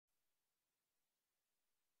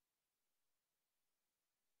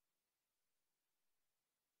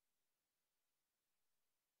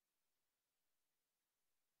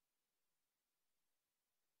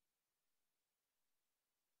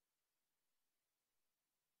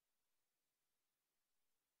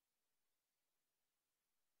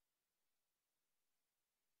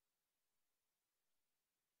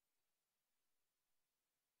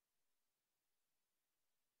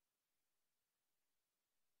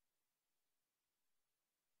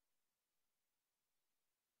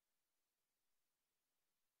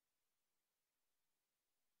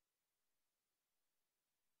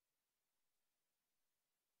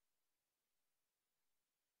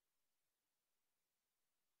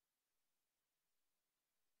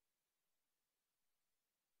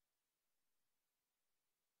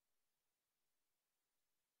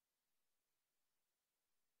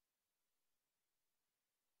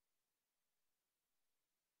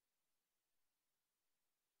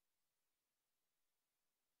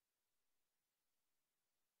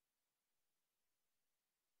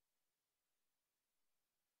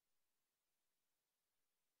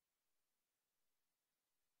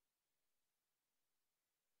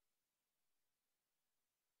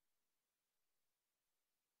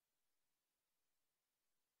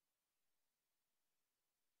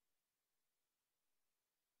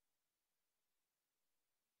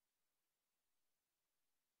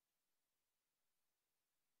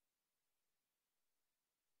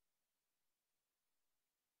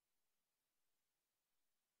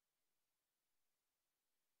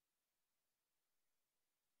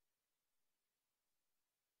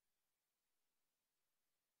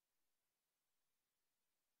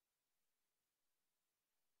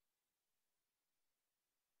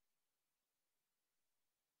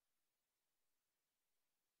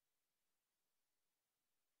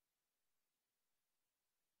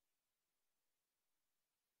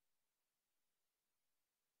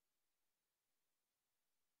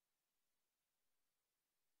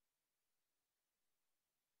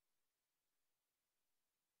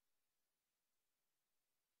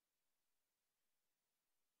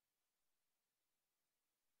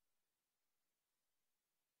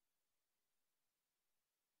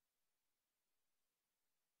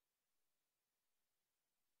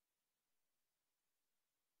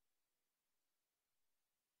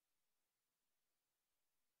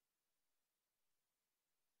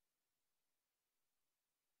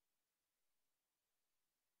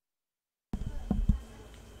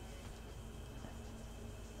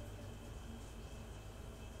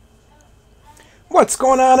What's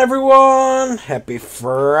going on, everyone? Happy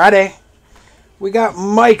Friday. We got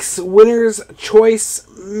Mike's Winner's Choice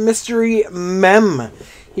Mystery Mem.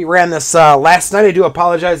 He ran this last night. I do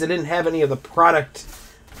apologize. I didn't have any of the product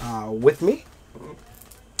with me.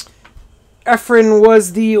 Efren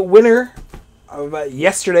was the winner of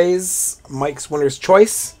yesterday's Mike's Winner's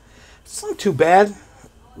Choice. It's not too bad.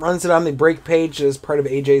 Runs it on the break page as part of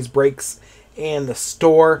AJ's Breaks and the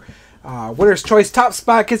store. Winner's Choice top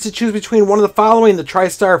spot gets to choose between one of the following: the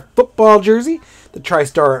TriStar football jersey, the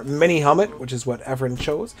TriStar mini helmet, which is what Efren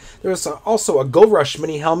chose. There's also a Gold Rush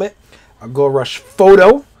mini helmet, a Gold Rush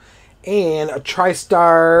photo, and a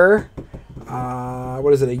TriStar,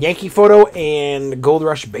 a Yankee photo, and Gold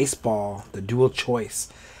Rush baseball, the dual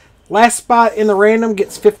choice. Last spot in the random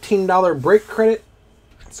gets $15 break credit.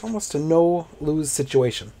 It's almost a no-lose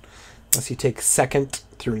situation, unless you take second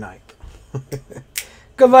through ninth.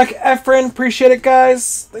 Good luck, Efren. Appreciate it,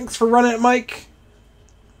 guys. Thanks for running it, Mike.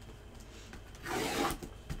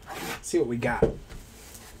 Let's see what we got. I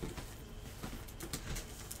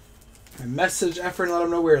messaged Efren, let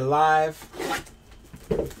him know we were live.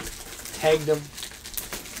 Tagged him.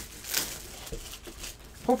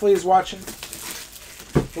 Hopefully he's watching.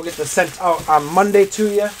 We'll get this sent out on Monday to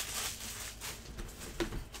you.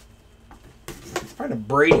 It's probably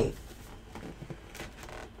Brady.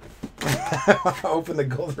 Open the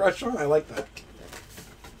Gold Rush one. I like that.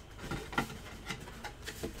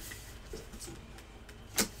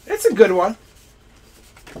 It's a good one.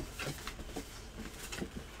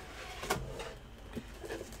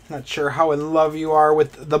 Not sure how in love you are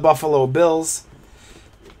with the Buffalo Bills.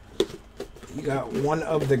 You got one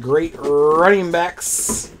of the great running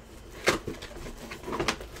backs.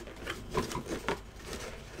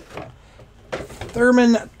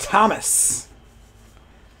 Thurman Thomas.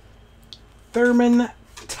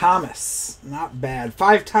 Not bad.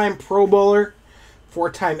 5-time Pro Bowler,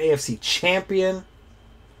 4-time AFC champion,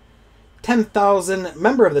 10,000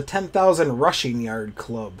 member of the 10,000 rushing yard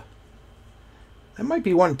club. That might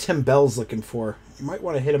be one Tim Bell's looking for. You might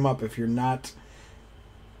want to hit him up if you're not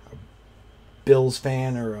a Bills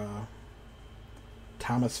fan or a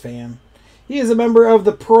Thomas fan. He is a member of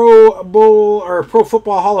the Pro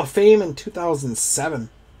Football Hall of Fame in 2007.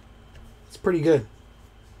 It's pretty good.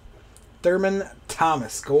 Thurman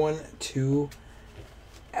Thomas going to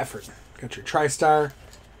Efren. Got your TriStar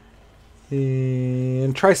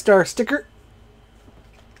and TriStar sticker.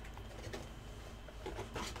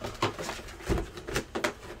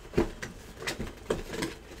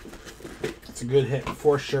 It's a good hit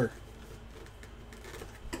for sure.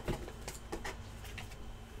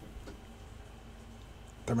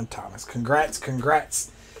 Thurman Thomas. Congrats.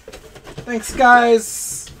 Thanks,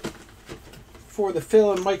 guys, for the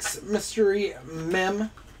Phil and Mike's Mystery Mem.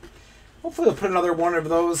 Hopefully we'll put another one of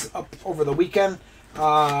those up over the weekend.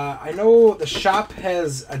 I know the shop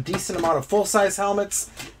has a decent amount of full-size helmets,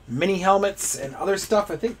 mini helmets, and other stuff.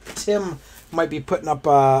 I think Tim might be putting up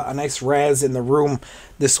a nice Raz in the room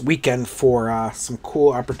this weekend for some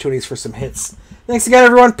cool opportunities for some hits. Thanks again,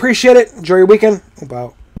 everyone. Appreciate it. Enjoy your weekend. Hope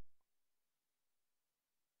out.